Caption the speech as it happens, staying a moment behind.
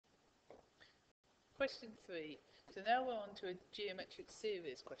Question 3. So now we're on to a geometric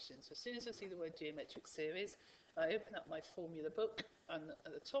series question. So as soon as I see the word geometric series, I open up my formula book, and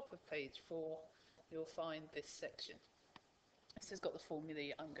at the top of page 4 you'll find this section. This has got the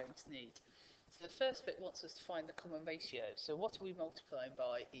formulae I'm going to need. So the first bit wants us to find the common ratio. So what are we multiplying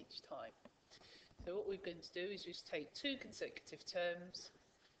by each time? So what we're going to do is just take two consecutive terms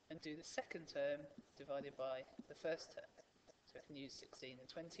and do the second term divided by the first term. So I can use 16 and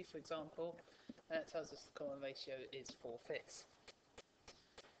 20 for example, and that tells us the common ratio is 4/5.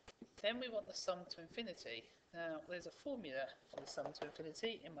 Then we want the sum to infinity. Now there's a formula for the sum to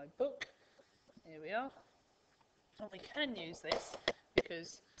infinity in my book. Here we are. And we can use this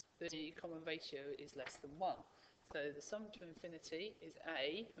because the common ratio is less than 1. So the sum to infinity is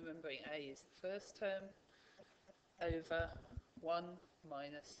a, remembering a is the first term, over 1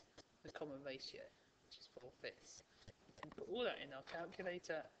 minus the common ratio, which is 4/5. We can put all that in our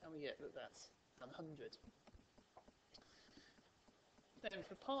calculator and we get that that's 100. Then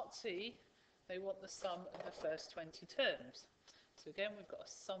for part C, they want the sum of the first 20 terms. So again, we've got a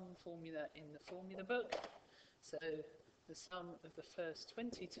sum formula in the formula book. So the sum of the first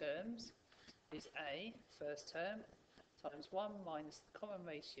 20 terms is a, first term, times 1 minus the common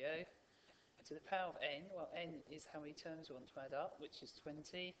ratio to the power of n. Well, n is how many terms we want to add up, which is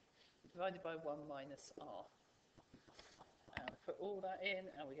 20, divided by 1 minus r. And we put all that in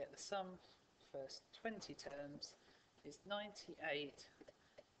and we get the sum first 20 terms is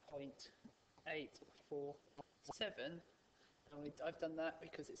 98.847, and I've done that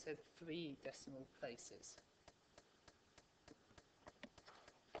because it said 3 decimal places.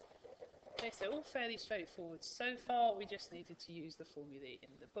 Okay, so all fairly straightforward so far. We just needed to use the formulae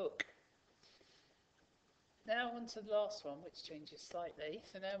in the book. Now on to the last one, which changes slightly.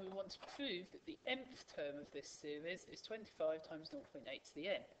 So now we want to prove that the nth term of this series is 25 times 0.8 to the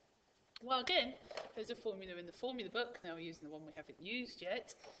n. Well, again, there's a formula in the formula book. Now we're using the one we haven't used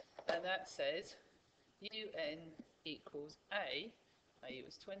yet, and that says un equals a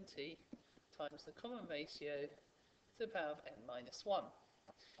was 20, times the common ratio to the power of n minus 1.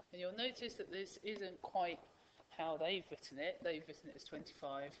 And you'll notice that this isn't quite how they've written it. They've written it as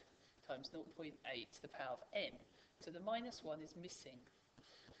 25 times 0.8 to the power of n. So the minus 1 is missing.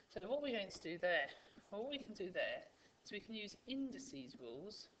 So what we're going to do there, well, what we can do there is we can use indices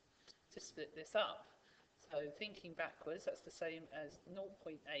rules to split this up. So thinking backwards, that's the same as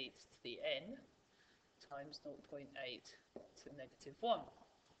 0.8 to the n times 0.8 to the negative 1.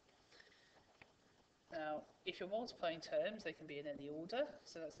 Now, if you're multiplying terms, they can be in any order.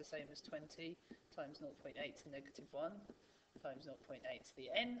 So that's the same as 20 times 0.8 to the negative 1 times 0.8 to the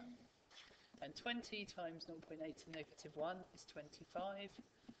n. And 20 times 0.8 to the negative 1 is 25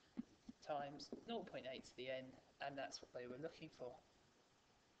 times 0.8 to the n, and that's what they were looking for.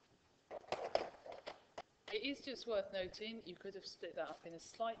 It is just worth noting you could have split that up in a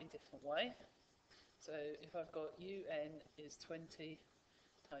slightly different way. So if I've got un is 20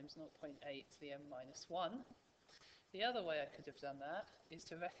 times 0.8 to the n minus 1, the other way I could have done that is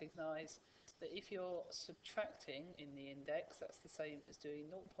to recognise that if you're subtracting in the index, that's the same as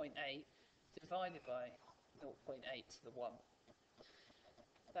doing 0.8 divided by 0.8 to the 1.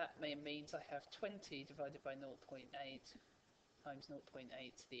 That means I have 20 divided by 0.8 times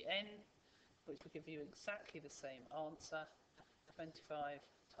 0.8 to the n, which will give you exactly the same answer, 25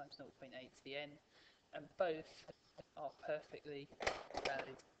 times 0.8 to the n, and both are perfectly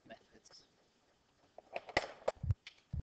valid